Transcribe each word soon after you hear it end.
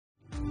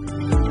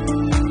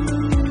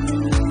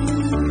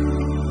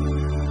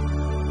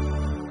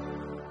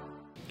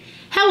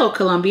Hello,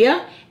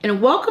 Columbia,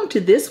 and welcome to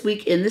This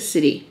Week in the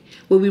City,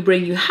 where we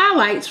bring you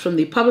highlights from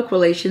the Public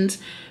Relations,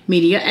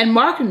 Media, and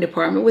Marketing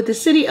Department with the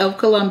City of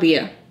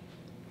Columbia.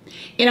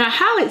 In our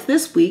highlights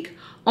this week,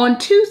 on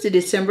Tuesday,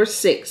 December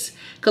 6th,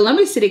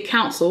 Columbia City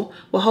Council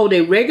will hold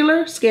a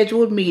regular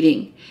scheduled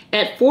meeting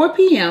at 4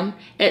 p.m.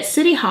 at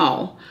City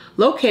Hall,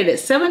 located at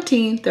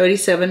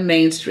 1737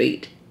 Main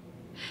Street.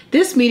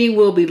 This meeting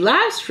will be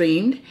live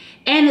streamed,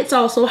 and it's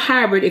also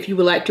hybrid if you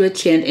would like to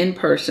attend in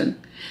person.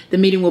 The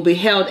meeting will be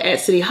held at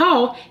City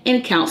Hall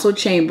in Council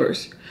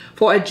Chambers.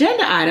 For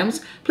agenda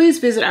items, please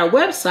visit our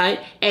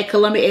website at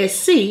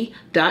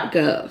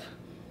columbiasc.gov.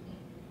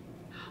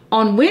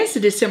 On Wednesday,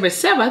 December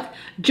 7th,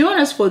 join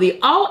us for the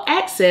All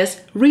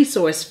Access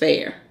Resource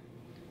Fair.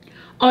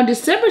 On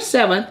December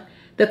 7th,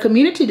 the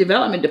Community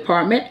Development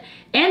Department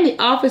and the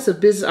Office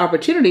of Business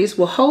Opportunities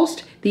will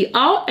host the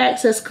All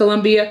Access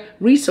Columbia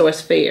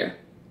Resource Fair.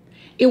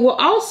 It will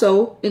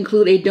also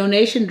include a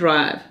donation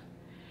drive.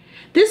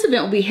 This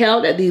event will be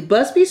held at the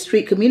Busby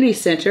Street Community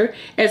Center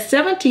at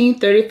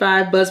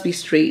 1735 Busby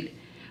Street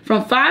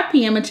from 5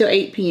 p.m. until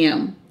 8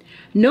 p.m.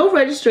 No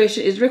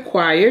registration is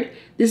required.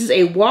 This is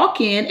a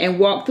walk-in and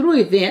walk-through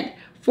event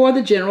for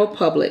the general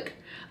public.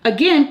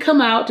 Again, come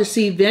out to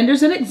see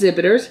vendors and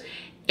exhibitors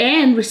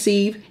and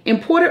receive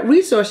important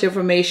resource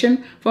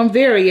information from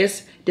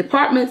various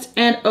departments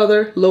and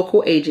other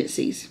local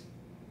agencies.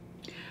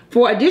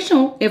 For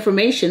additional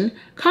information,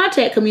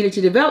 contact Community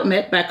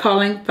Development by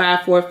calling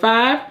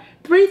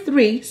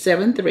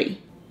 545-3373.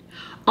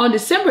 On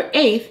December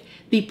 8th,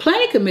 the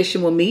Planning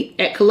Commission will meet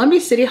at Columbia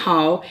City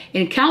Hall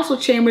in Council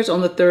Chambers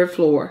on the 3rd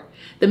floor.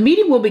 The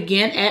meeting will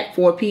begin at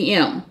 4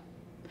 p.m.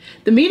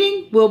 The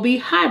meeting will be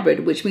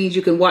hybrid, which means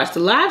you can watch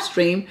the live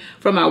stream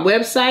from our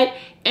website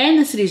and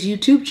the city's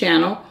YouTube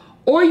channel,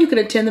 or you can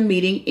attend the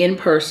meeting in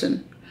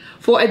person.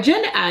 For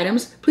agenda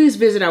items, please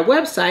visit our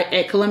website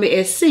at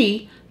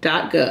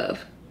columbiasc.gov.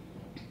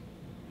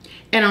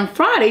 And on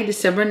Friday,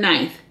 December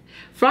 9th,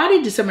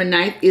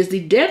 is the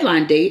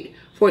deadline date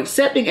for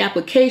accepting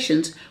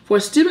applications for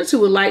students who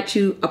would like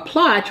to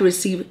apply to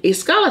receive a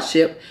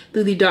scholarship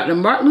through the Dr.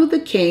 Martin Luther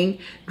King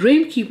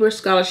Dreamkeeper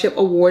Scholarship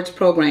Awards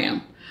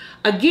program.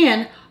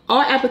 Again,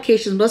 all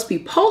applications must be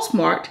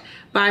postmarked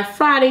by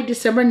Friday,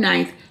 December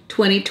 9th,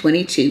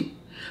 2022.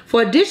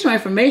 For additional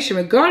information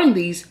regarding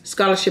these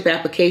scholarship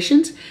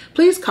applications,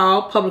 please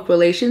call Public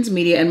Relations,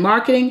 Media, and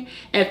Marketing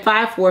at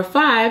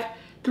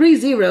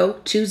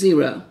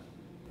 545-3020.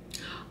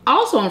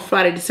 Also on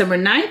Friday, December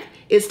 9th,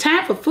 it's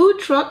time for Food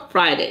Truck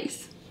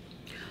Fridays.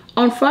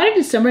 On Friday,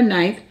 December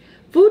 9th,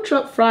 Food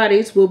Truck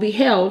Fridays will be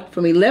held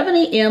from 11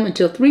 a.m.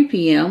 until 3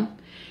 p.m.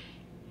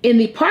 in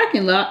the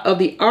parking lot of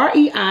the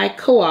REI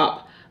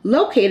Co-op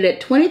located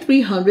at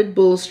 2300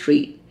 Bull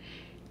Street.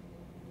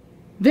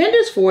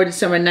 Vendors for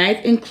December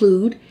 9th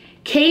include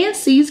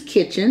K&C's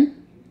Kitchen,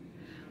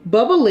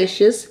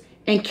 Bubblicious,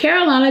 and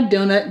Carolina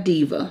Donut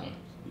Diva.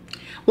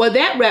 Well,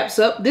 that wraps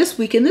up This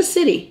Week in the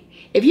City.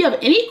 If you have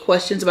any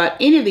questions about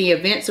any of the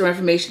events or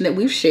information that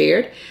we've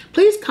shared,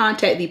 please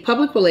contact the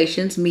Public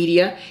Relations,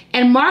 Media,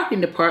 and Marketing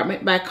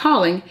Department by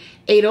calling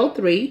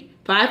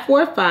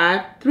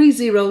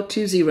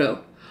 803-545-3020.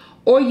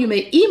 Or you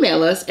may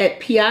email us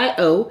at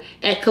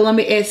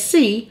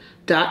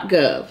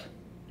pio@columbiasc.gov.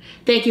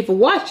 Thank you for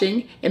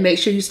watching, and make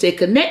sure you stay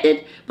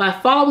connected by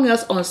following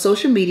us on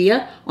social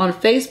media on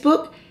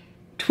Facebook,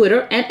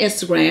 Twitter, and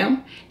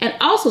Instagram, and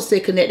also stay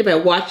connected by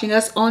watching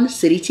us on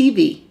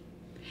CityTV.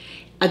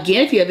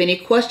 Again, if you have any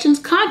questions,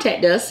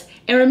 contact us,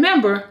 and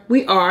remember,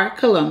 we are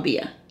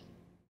Columbia.